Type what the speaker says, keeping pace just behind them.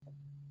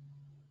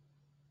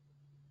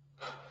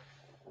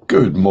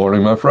Good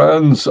morning, my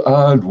friends,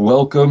 and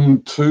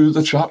welcome to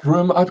the chat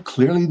room at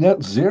Clearly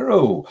Net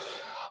Zero.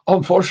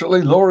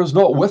 Unfortunately, Laura's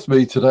not with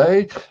me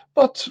today,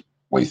 but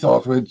we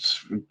thought we'd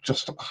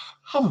just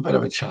have a bit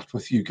of a chat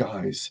with you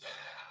guys.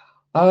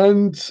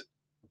 And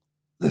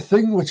the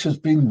thing which has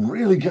been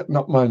really getting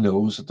up my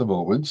nose at the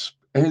moment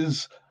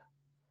is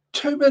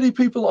too many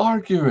people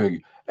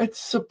arguing. It's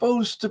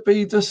supposed to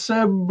be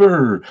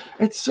December.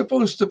 It's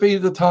supposed to be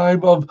the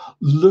time of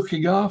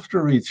looking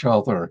after each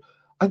other.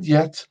 And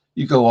yet,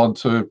 you go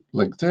onto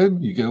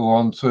LinkedIn, you go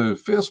onto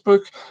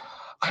Facebook,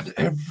 and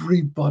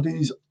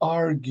everybody's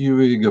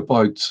arguing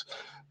about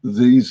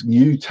these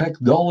new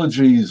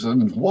technologies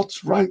and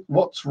what's right,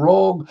 what's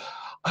wrong.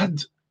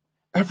 And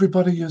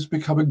everybody is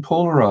becoming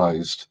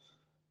polarized.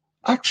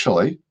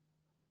 Actually,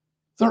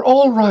 they're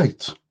all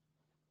right.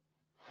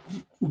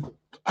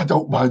 I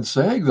don't mind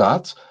saying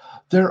that.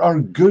 There are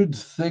good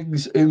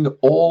things in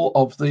all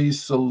of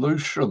these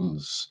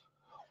solutions.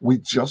 We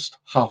just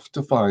have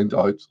to find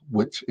out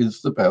which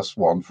is the best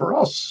one for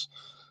us.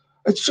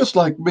 It's just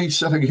like me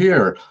sitting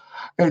here.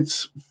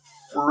 It's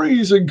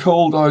freezing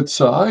cold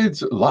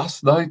outside.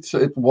 Last night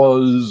it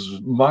was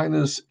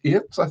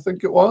 -8, I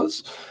think it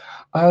was.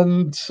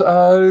 And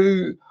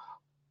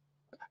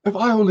if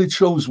I only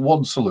chose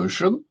one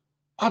solution,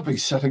 I'd be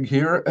sitting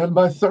here in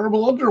my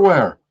thermal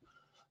underwear.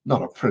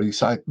 Not a pretty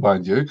sight,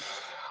 mind you.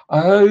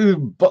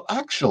 But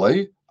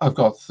actually, I've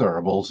got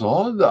thermals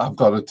on. I've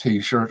got a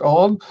t-shirt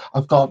on.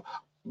 I've got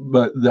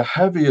the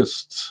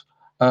heaviest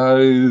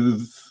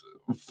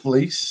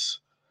fleece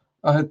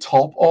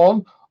top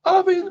on.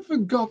 I've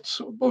even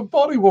got my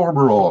body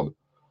warmer on.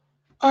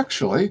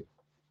 Actually,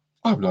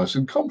 I'm nice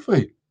and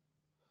comfy.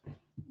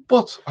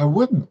 But I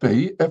wouldn't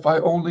be if I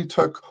only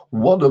took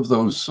one of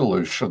those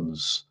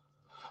solutions.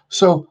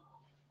 So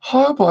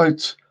how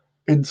about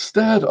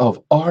instead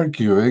of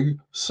arguing,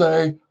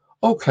 say,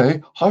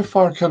 okay, how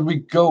far can we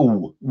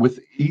go with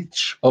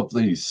each of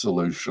these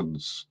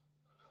solutions?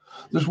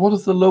 There's one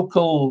of the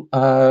local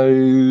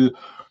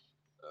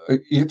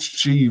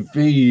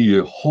HGV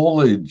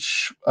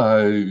haulage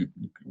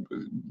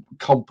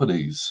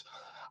companies,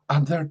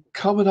 and they're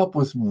coming up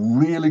with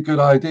really good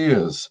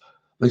ideas.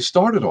 They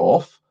started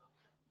off,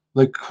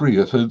 they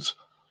created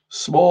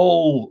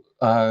small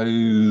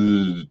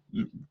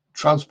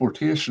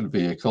transportation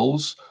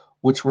vehicles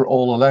which were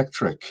all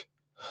electric.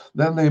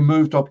 Then they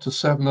moved up to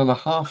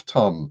 7.5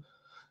 ton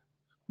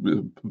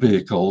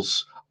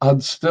vehicles,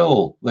 and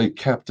still they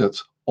kept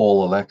it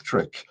all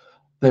electric.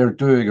 They're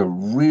doing a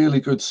really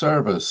good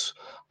service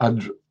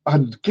and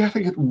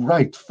getting it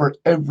right for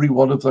every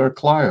one of their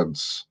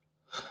clients.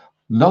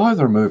 Now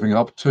they're moving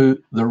up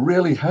to the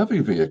really heavy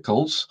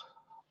vehicles,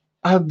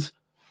 and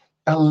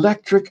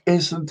electric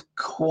isn't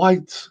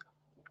quite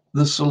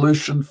the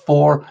solution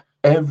for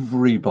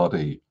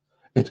everybody.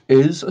 It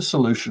is a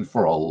solution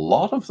for a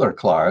lot of their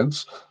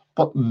clients,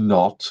 but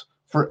not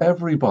for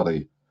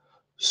everybody.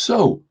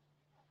 So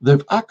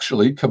they've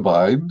actually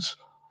combined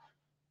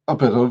a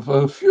bit of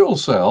a fuel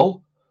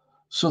cell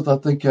so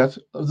that they get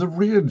the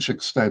range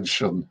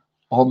extension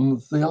on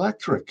the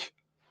electric.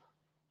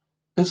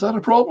 Is that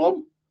a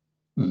problem?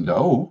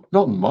 No,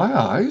 not in my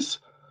eyes,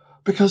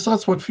 because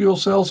that's what fuel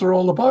cells are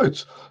all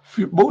about.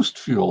 Most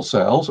fuel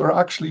cells are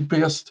actually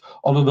based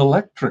on an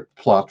electric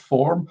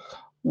platform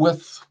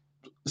with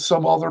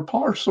some other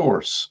power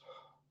source.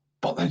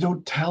 But they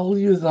don't tell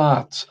you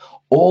that.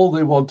 All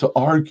they want to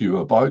argue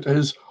about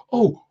is,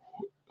 oh,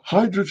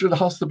 hydrogen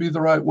has to be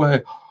the right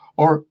way,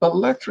 or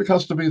electric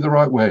has to be the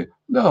right way.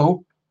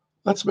 No,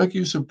 let's make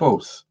use of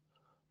both.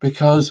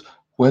 Because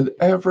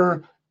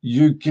whenever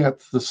you get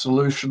the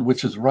solution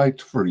which is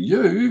right for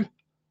you,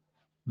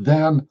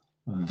 then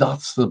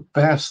that's the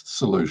best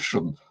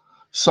solution.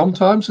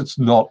 Sometimes it's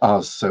not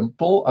as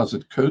simple as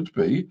it could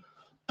be,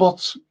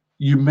 but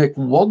you make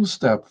one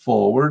step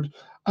forward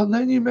and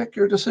then you make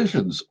your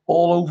decisions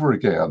all over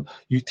again.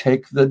 You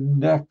take the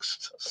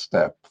next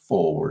step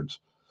forward.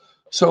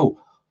 So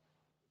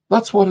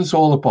that's what it's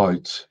all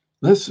about.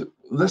 This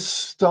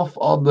stuff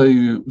on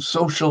the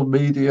social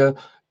media,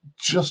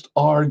 just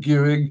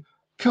arguing.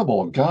 Come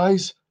on,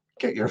 guys,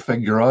 get your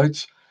finger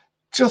out.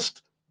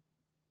 Just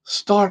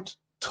start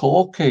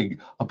talking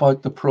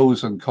about the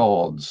pros and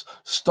cons.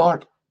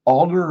 Start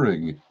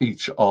honoring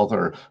each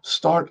other.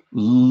 Start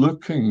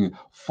looking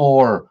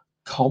for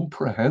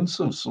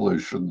comprehensive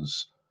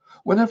solutions.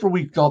 Whenever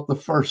we got the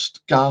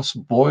first gas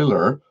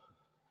boiler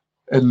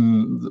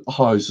in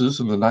houses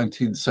in the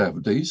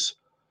 1970s,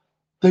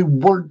 they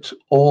weren't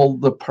all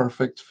the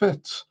perfect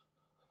fit.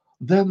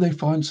 Then they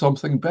found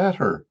something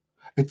better.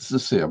 It's the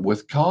same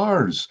with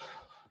cars.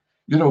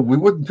 We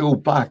wouldn't go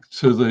back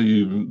to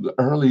the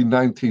early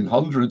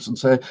 1900s and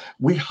say,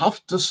 we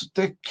have to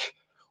stick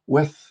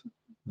with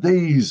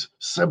these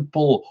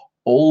simple,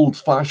 old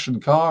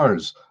fashioned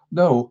cars.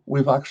 No,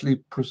 we've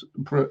actually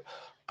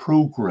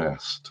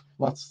progressed.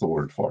 That's the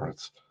word for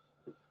it.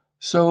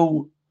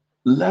 So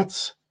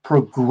let's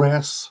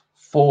progress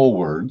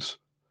forward,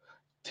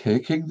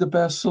 taking the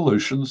best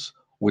solutions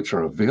which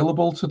are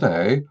available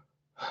today,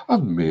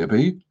 and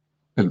maybe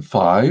in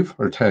 5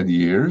 or 10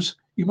 years,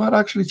 you might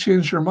actually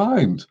change your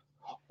mind,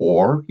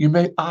 or you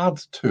may add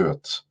to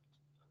it.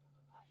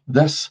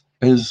 This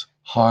is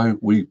how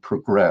we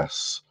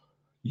progress.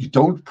 You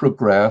don't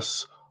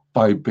progress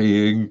by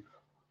being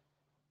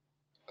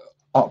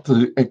at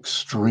the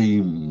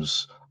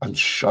extremes and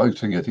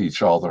shouting at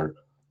each other.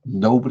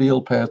 Nobody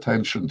will pay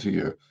attention to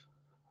you.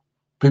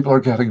 People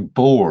are getting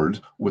bored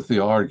with the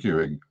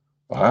arguing.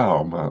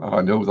 Wow,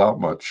 I know that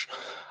much.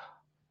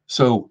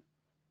 So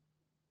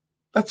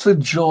let's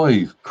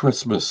enjoy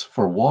Christmas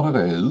for what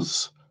it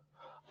is,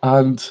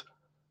 and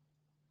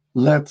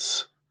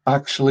let's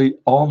actually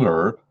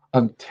honor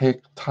and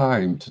take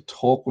time to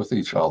talk with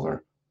each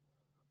other.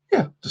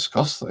 Yeah,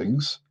 discuss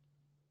things.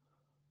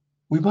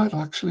 We might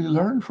actually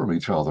learn from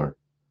each other.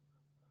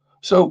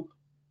 So,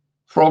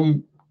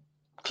 from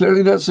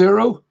Clearly Net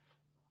Zero,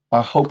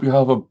 I hope you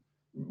have a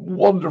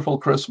wonderful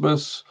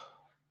Christmas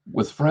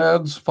with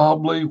friends,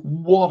 family,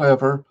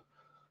 whatever,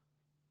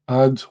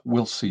 and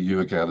we'll see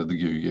you again in the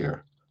new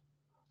year.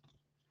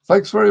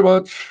 Thanks very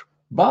much.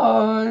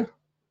 Bye.